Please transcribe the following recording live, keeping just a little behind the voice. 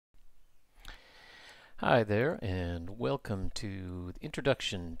Hi there, and welcome to the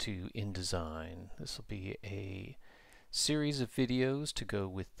Introduction to InDesign. This will be a series of videos to go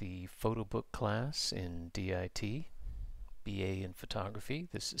with the photo book class in DIT, BA in Photography.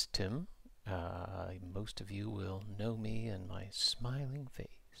 This is Tim. Most of you will know me and my smiling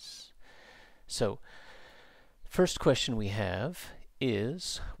face. So, first question we have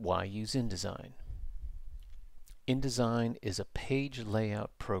is, why use InDesign? InDesign is a page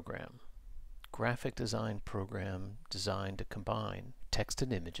layout program. Graphic design program designed to combine text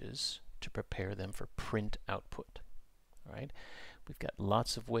and images to prepare them for print output. All right? We've got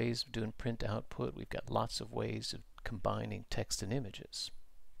lots of ways of doing print output. We've got lots of ways of combining text and images.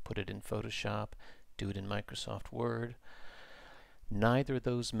 Put it in Photoshop, do it in Microsoft Word. Neither of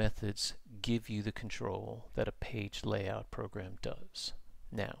those methods give you the control that a page layout program does.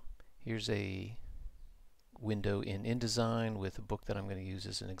 Now, here's a window in InDesign with a book that I'm going to use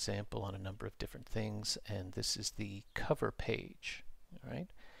as an example on a number of different things, and this is the cover page. All right?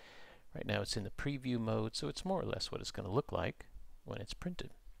 Right now it's in the preview mode, so it's more or less what it's going to look like when it's printed.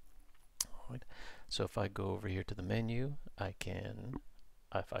 All right? So if I go over here to the menu, I can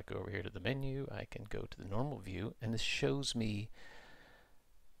go to the normal view, and this shows me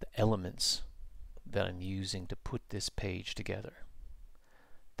the elements that I'm using to put this page together.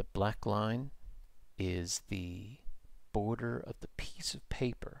 The black line is the border of the piece of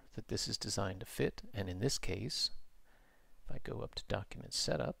paper that this is designed to fit, and in this case, if I go up to Document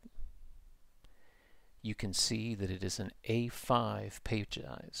Setup, you can see that it is an A5 page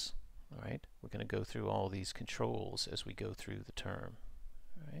size. All right, we're going to go through all these controls as we go through the term.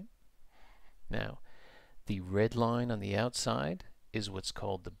 All right. Now, the red line on the outside is what's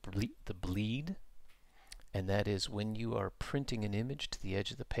called the bleed. And that is when you are printing an image to the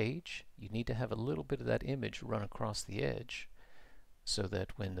edge of the page, you need to have a little bit of that image run across the edge so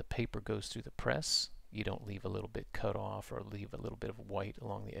that when the paper goes through the press, you don't leave a little bit cut off or leave a little bit of white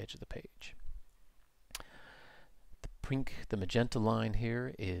along the edge of the page. The magenta line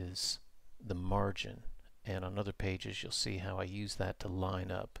here is the margin, and on other pages you'll see how I use that to line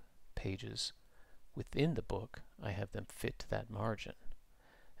up pages within the book. I have them fit to that margin.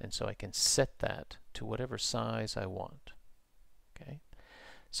 And so I can set that to whatever size I want. Okay?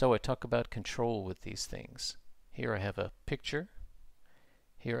 So I talk about control with these things. Here I have a picture.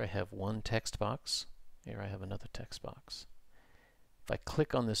 Here I have one text box. Here I have another text box. If I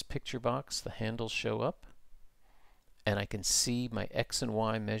click on this picture box, the handles show up, and I can see my X and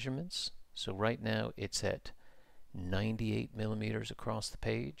Y measurements. So right now it's at 98 millimeters across the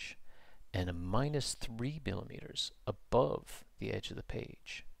page and a -3 millimeters above the edge of the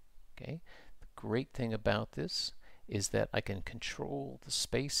page. Okay? The great thing about this is that I can control the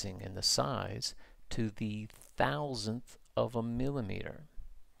spacing and the size to the thousandth of a millimeter.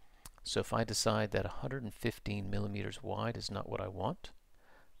 So if I decide that 115 millimeters wide is not what I want,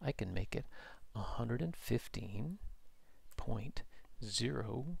 I can make it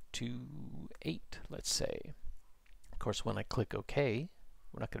 115.028, let's say. Of course, when I click OK,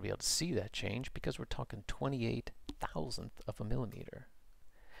 we're not going to be able to see that change because we're talking 28 thousandth of a millimeter.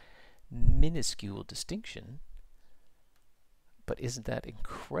 Minuscule distinction, but isn't that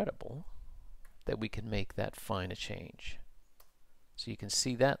incredible that we can make that fine a change? So you can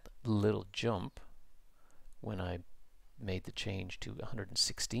see that little jump when I made the change to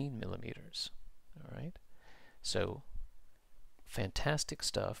 116 millimeters. All right, so fantastic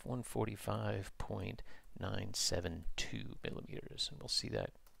stuff. 145.972 millimeters, and we'll see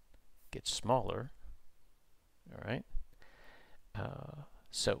that get smaller. All right,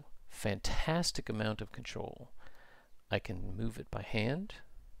 so fantastic amount of control. I can move it by hand.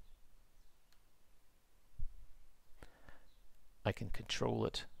 I can control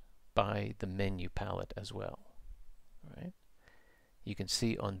it by the menu palette as well. All right. You can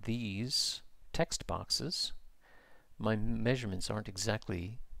see on these text boxes, my measurements aren't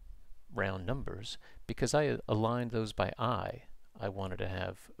exactly round numbers because I aligned those by eye. I wanted to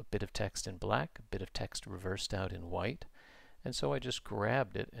have a bit of text in black, a bit of text reversed out in white, and so I just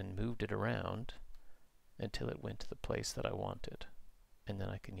grabbed it and moved it around until it went to the place that I wanted. And then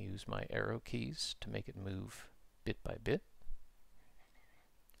I can use my arrow keys to make it move bit by bit.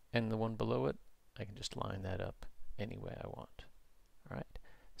 And the one below it, I can just line that up any way I want. All right.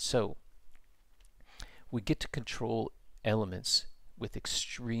 So we get to control elements with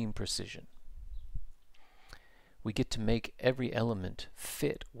extreme precision. We get to make every element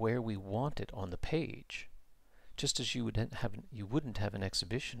fit where we want it on the page. Just as you wouldn't have an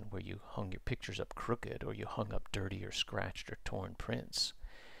exhibition where you hung your pictures up crooked or you hung up dirty or scratched or torn prints.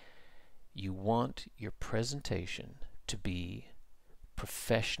 You want your presentation to be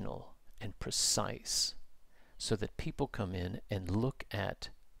professional and precise so that people come in and look at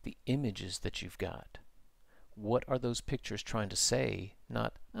the images that you've got. What are those pictures trying to say?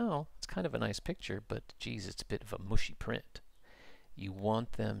 Not, oh, it's kind of a nice picture, but geez, it's a bit of a mushy print. You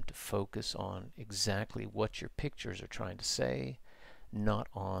want them to focus on exactly what your pictures are trying to say, not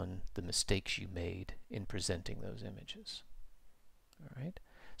on the mistakes you made in presenting those images. All right?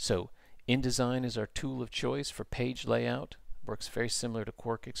 So InDesign is our tool of choice for page layout. Works very similar to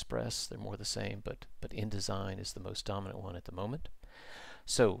Quark Express. They're more the same, but InDesign is the most dominant one at the moment.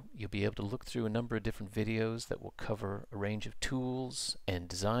 So you'll be able to look through a number of different videos that will cover a range of tools and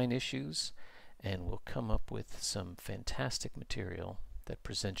design issues, and we'll come up with some fantastic material that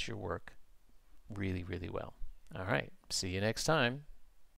presents your work really, really well. All right, see you next time.